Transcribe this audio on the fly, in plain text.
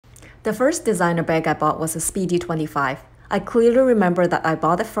The first designer bag I bought was a Speedy 25. I clearly remember that I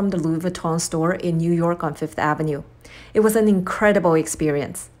bought it from the Louis Vuitton store in New York on Fifth Avenue. It was an incredible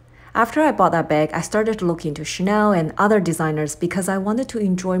experience. After I bought that bag, I started to look into Chanel and other designers because I wanted to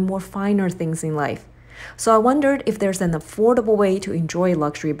enjoy more finer things in life. So I wondered if there's an affordable way to enjoy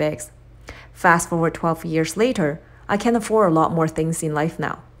luxury bags. Fast forward 12 years later, I can afford a lot more things in life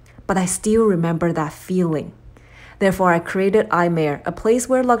now. But I still remember that feeling. Therefore, I created iMare, a place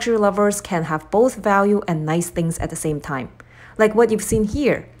where luxury lovers can have both value and nice things at the same time. Like what you've seen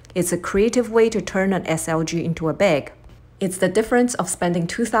here, it's a creative way to turn an SLG into a bag. It's the difference of spending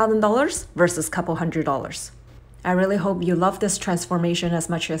 $2,000 versus a couple $100s. I really hope you love this transformation as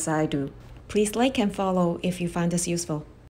much as I do. Please like and follow if you find this useful.